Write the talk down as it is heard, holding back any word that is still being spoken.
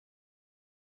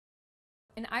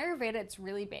In Ayurveda, it's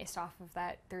really based off of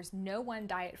that there's no one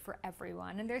diet for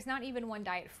everyone, and there's not even one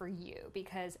diet for you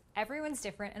because everyone's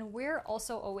different and we're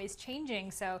also always changing.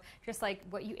 So just like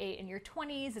what you ate in your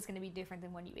 20s is going to be different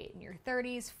than what you ate in your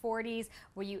 30s, 40s.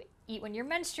 What you eat when you're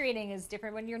menstruating is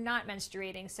different when you're not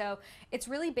menstruating. So it's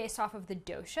really based off of the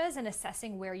doshas and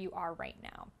assessing where you are right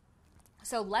now.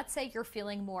 So let's say you're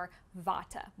feeling more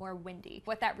vata, more windy.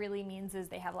 What that really means is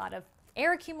they have a lot of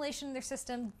air accumulation in their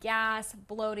system, gas,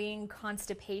 bloating,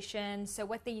 constipation. So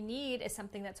what they need is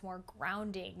something that's more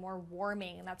grounding, more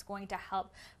warming, and that's going to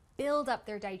help build up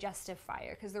their digestive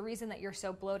fire, because the reason that you're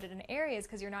so bloated in an area is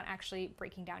because you're not actually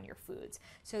breaking down your foods.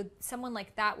 So someone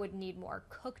like that would need more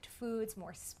cooked foods,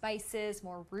 more spices,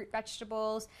 more root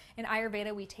vegetables. In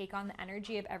Ayurveda, we take on the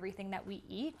energy of everything that we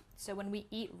eat. So when we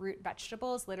eat root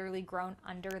vegetables, literally grown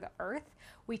under the earth,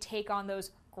 we take on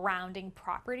those grounding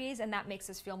properties, and that makes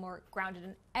us feel more grounded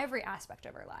in every aspect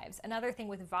of our lives. Another thing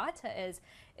with vata is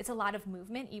it's a lot of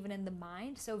movement, even in the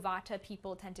mind. So vata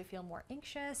people tend to feel more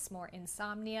anxious, more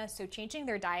insomnia. So changing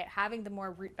their diet, having the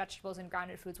more root vegetables and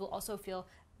grounded foods will also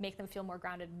make them feel more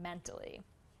grounded mentally.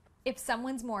 If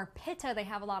someone's more pitta, they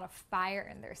have a lot of fire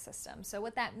in their system. So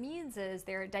what that means is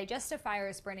their digestive fire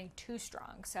is burning too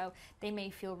strong. So they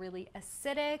may feel really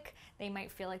acidic. They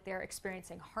might feel like they're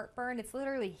experiencing heartburn. It's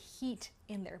literally heat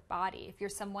in their body. If you're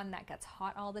someone that gets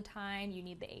hot all the time, you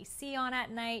need the AC on at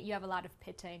night, you have a lot of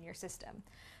pitta in your system.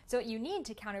 So what you need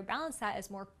to counterbalance that is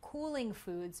more cooling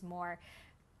foods, more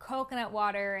coconut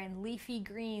water and leafy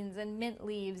greens and mint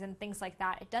leaves and things like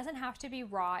that. It doesn't have to be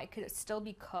raw, it could still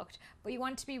be cooked, but you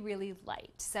want it to be really light.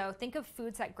 So think of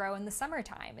foods that grow in the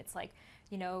summertime. It's like,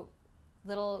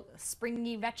 little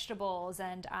springy vegetables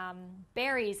and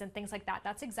berries and things like that.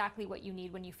 That's exactly what you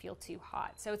need when you feel too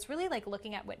hot. So it's really like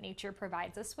looking at what nature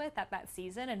provides us with at that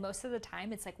season, and most of the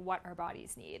time it's like what our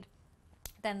bodies need.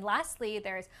 Then lastly,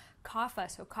 there's kapha.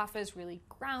 So kapha is really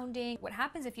grounding. What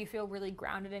happens if you feel really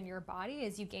grounded in your body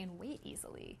is you gain weight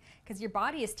easily, because your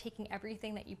body is taking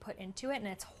everything that you put into it and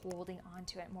it's holding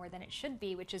onto it more than it should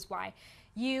be, which is why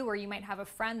you might have a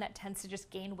friend that tends to just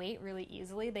gain weight really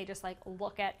easily. They just like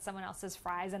look at someone else's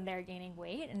fries and they're gaining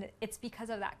weight, and it's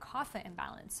because of that kapha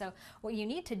imbalance. So what you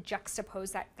need to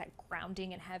juxtapose that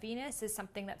grounding and heaviness is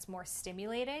something that's more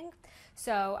stimulating.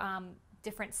 So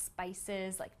different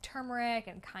spices like turmeric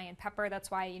and cayenne pepper.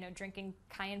 That's why, drinking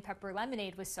cayenne pepper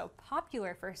lemonade was so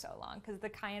popular for so long, because the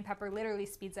cayenne pepper literally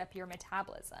speeds up your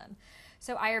metabolism.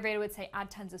 So Ayurveda would say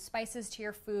add tons of spices to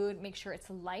your food, make sure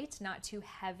it's light, not too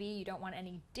heavy. You don't want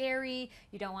any dairy,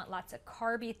 you don't want lots of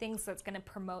carby things that's going to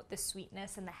promote the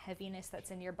sweetness and the heaviness that's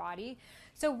in your body.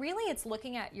 So really it's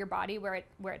looking at your body where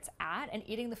it's at and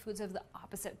eating the foods of the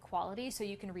opposite quality so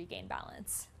you can regain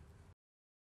balance.